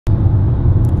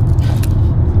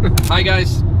Hi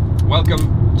guys,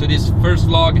 welcome to this first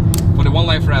vlog for the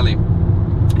OneLifeRally.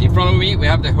 In front of me we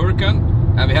have the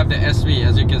Huracan and we have the SV,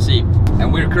 as you can see,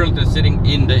 and we're currently sitting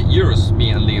in the Euros, me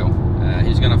and Leo.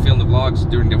 He's gonna film the vlogs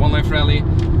during the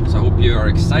OneLifeRally, so I hope you are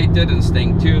excited and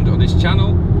staying tuned on this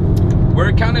channel.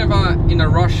 We're kind of in a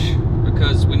rush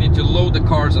because we need to load the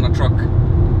cars on a truck.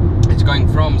 It's going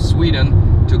from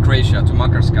Sweden to Croatia, to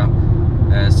Makarska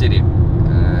city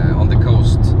on the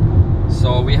coast.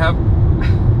 So we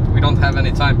don't have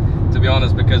any time, to be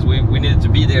honest, because we needed to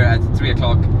be there at 3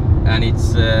 o'clock and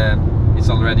it's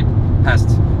already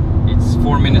past. It's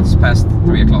 4 minutes past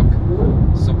 3 o'clock.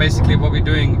 So basically what we're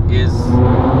doing is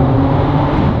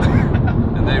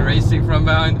and they're racing from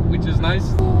behind, which is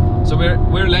nice. So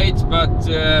we're late, but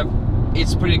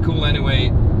it's pretty cool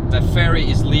anyway. The ferry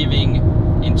is leaving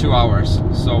in 2 hours,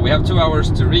 so we have 2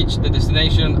 hours to reach the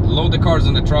destination, load the cars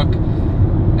on the truck,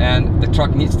 and the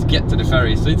truck needs to get to the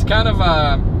ferry. So it's kind of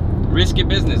a risky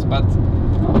business, but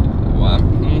well,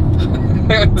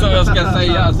 so I was gonna say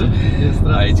yes.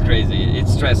 It's crazy,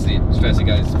 it's stressy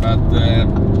guys, but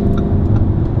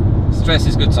stress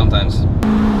is good sometimes.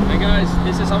 Hey guys,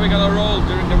 this is how we're gonna roll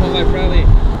during the OneLifeRally.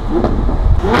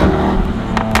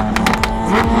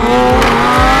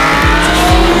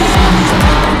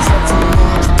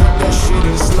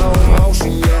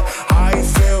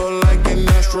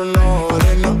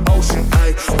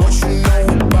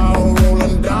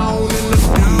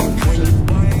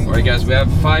 Alright guys, we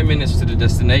have 5 minutes to the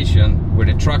destination where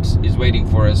the truck is waiting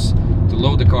for us to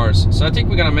load the cars. So I think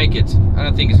we're gonna make it. I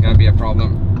don't think it's gonna be a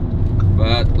problem,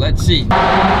 but let's see.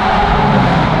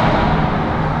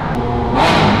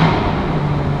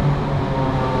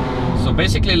 So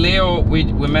basically Leo, we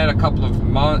met a couple of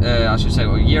months, I should say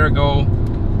a year ago.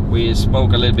 We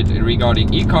spoke a little bit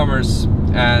regarding e-commerce,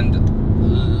 and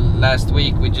last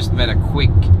week we just made a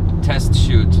quick test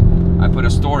shoot. I put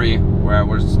a story where I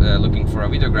was looking for a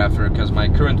videographer because my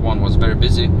current one was very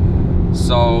busy.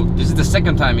 So this is the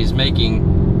second time he's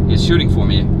shooting for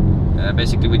me.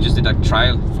 Basically we just did a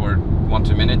trial for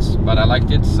 1-2 minutes, but I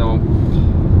liked it, so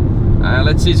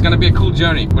let's see. It's gonna be a cool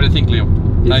journey. What do you think, Leo?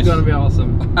 It's nice. Gonna be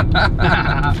awesome.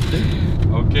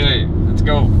 Okay, let's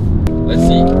go. Let's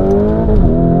see.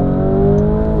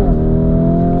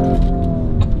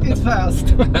 It's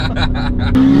fast.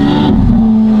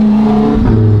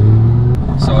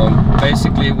 So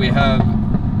basically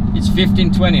it's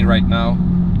 15:20 right now,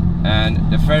 and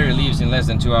the ferry leaves in less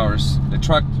than 2 hours. The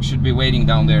truck should be waiting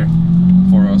down there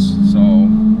for us. So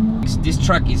this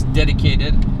truck is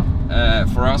dedicated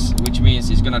for us, which means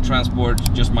it's gonna transport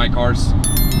just my cars.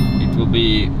 It will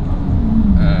be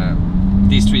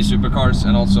these 3 supercars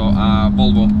and also a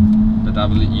Volvo that I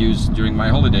will use during my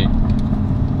holiday.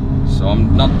 So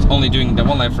I'm not only doing the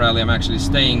OneLifeRally, I'm actually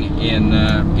staying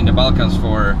in the Balkans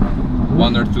for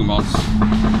 1 or 2 months.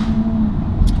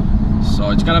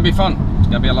 So it's gonna be fun. It's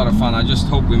gonna be a lot of fun. I just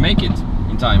hope we make it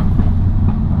in time.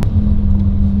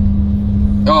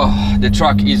 Oh, the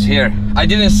truck is here. I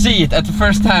didn't see it at the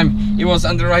first time. It was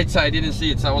on the right side. I didn't see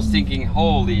it, so I was thinking,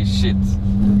 holy shit.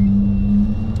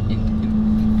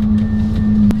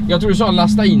 Jag tror du sa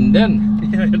lasta in den.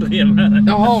 Jag drev med den.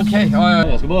 Jaha, okej. Ja.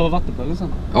 Jag ska bara ha vattenpölen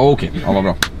sen. Okej, ja, vad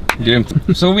bra. Grymt.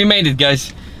 So we made it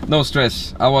guys. No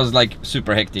stress. I was like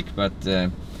super hectic, but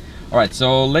alright,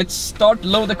 so let's start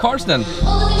load the cars then.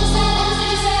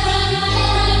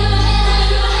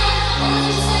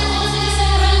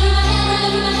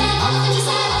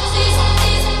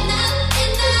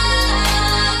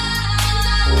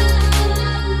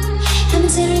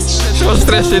 Så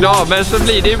stress idag, men så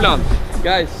blir det ibland.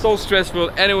 Guys, so stressful.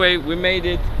 Anyway, we made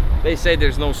it. They say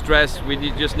there's no stress.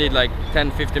 We just need like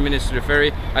 10-15 minutes to the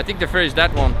ferry. I think the ferry is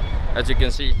that one, as you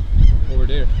can see over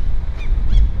there.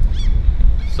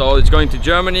 So it's going to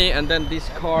Germany, and then this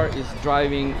car is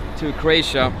driving to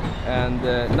Croatia. And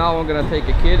now I'm gonna take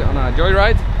a kid on a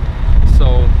joyride.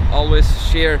 So always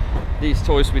share these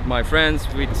toys with my friends,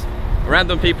 with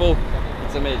random people.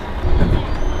 It's amazing.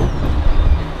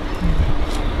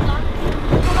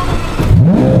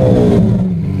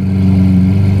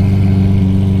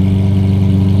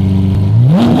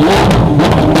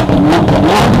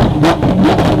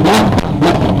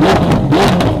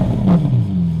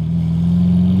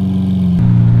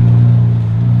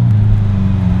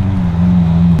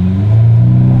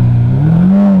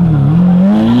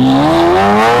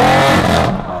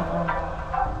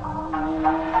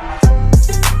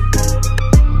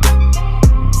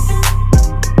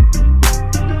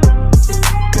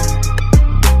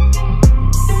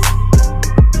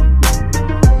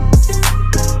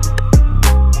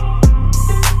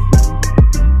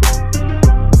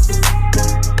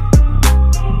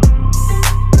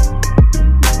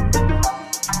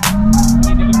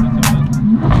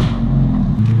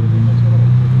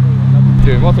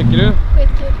 Vad tycker du?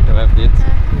 Skitkul. Det var häftigt.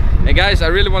 And guys, I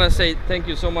really want to say thank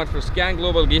you so much for Scan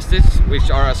Global Logistics,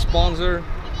 which are a sponsor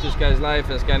to Skyze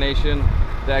Life and Sky Nation.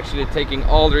 They're actually taking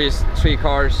all these 3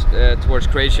 cars towards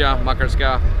Croatia,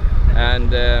 Makarska,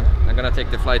 and I'm gonna take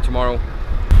the flight tomorrow.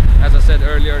 As I said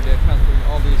earlier, they're transferring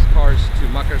all these cars to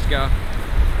Makarska.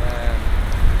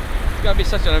 It's gonna be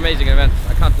such an amazing event.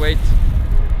 I can't wait.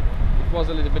 It was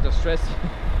a little bit of stress.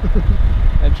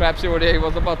 And Trapsy over there, he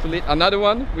was about to lit another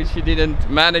one, which he didn't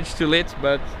manage to lit,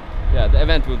 but yeah, the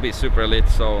event will be super lit,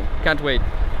 so can't wait.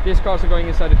 These cars are going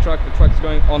inside the truck is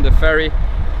going on the ferry,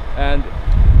 and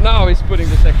now he's putting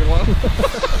the second one.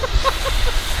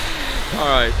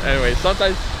 Alright, anyway,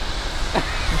 sometimes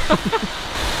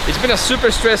it's been a super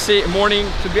stressy morning.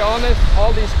 To be honest,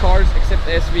 all these cars except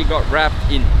the SV got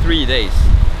wrapped in 3 days.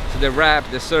 So the wrap,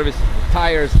 the service, the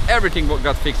tires, everything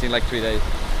got fixed in like 3 days.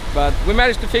 But we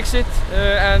managed to fix it,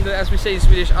 and as we say in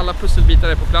Swedish, alla pusselbitar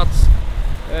är på plats.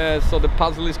 So the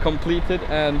puzzle is completed,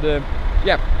 and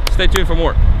yeah, stay tuned for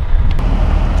more.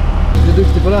 Du är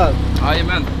duktig på det här.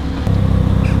 Jajamän.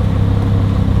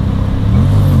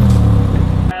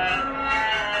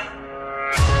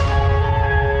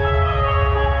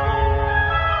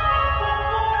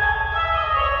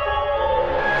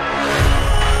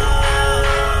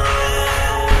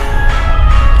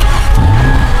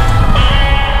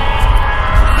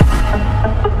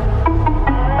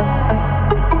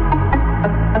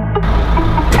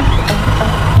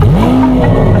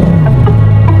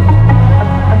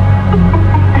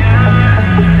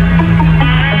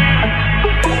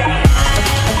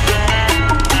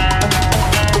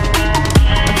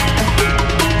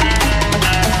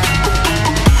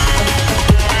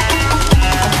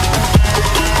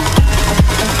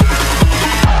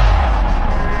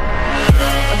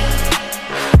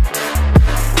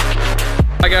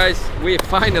 Hi guys, we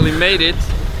finally made it.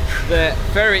 The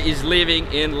ferry is leaving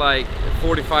in like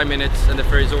 45 minutes and the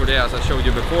ferry is over there as I showed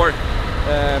you before.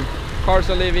 Cars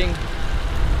are leaving.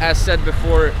 As said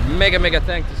before, mega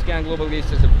thanks to Scan Global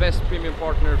Logistics, the best premium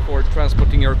partner for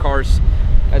transporting your cars.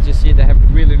 As you see, they have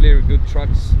really good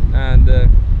trucks, and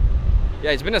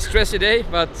yeah, it's been a stressy day,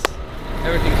 but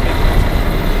everything's fixed.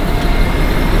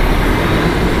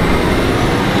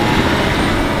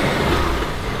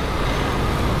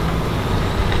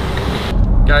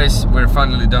 Guys, we're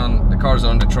finally done. The cars are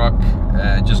on the truck.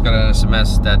 Just got an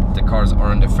SMS that the cars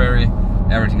are on the ferry.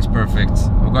 Everything's perfect.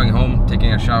 I'm going home,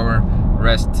 taking a shower,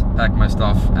 rest, pack my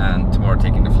stuff, and tomorrow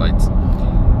taking the flight.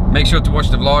 Make sure to watch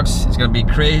the vlogs. It's gonna be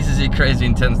crazy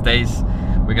intense days.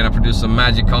 We're gonna produce some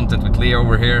magic content with Leo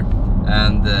over here,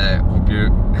 and hope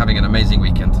you're having an amazing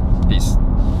weekend. Peace.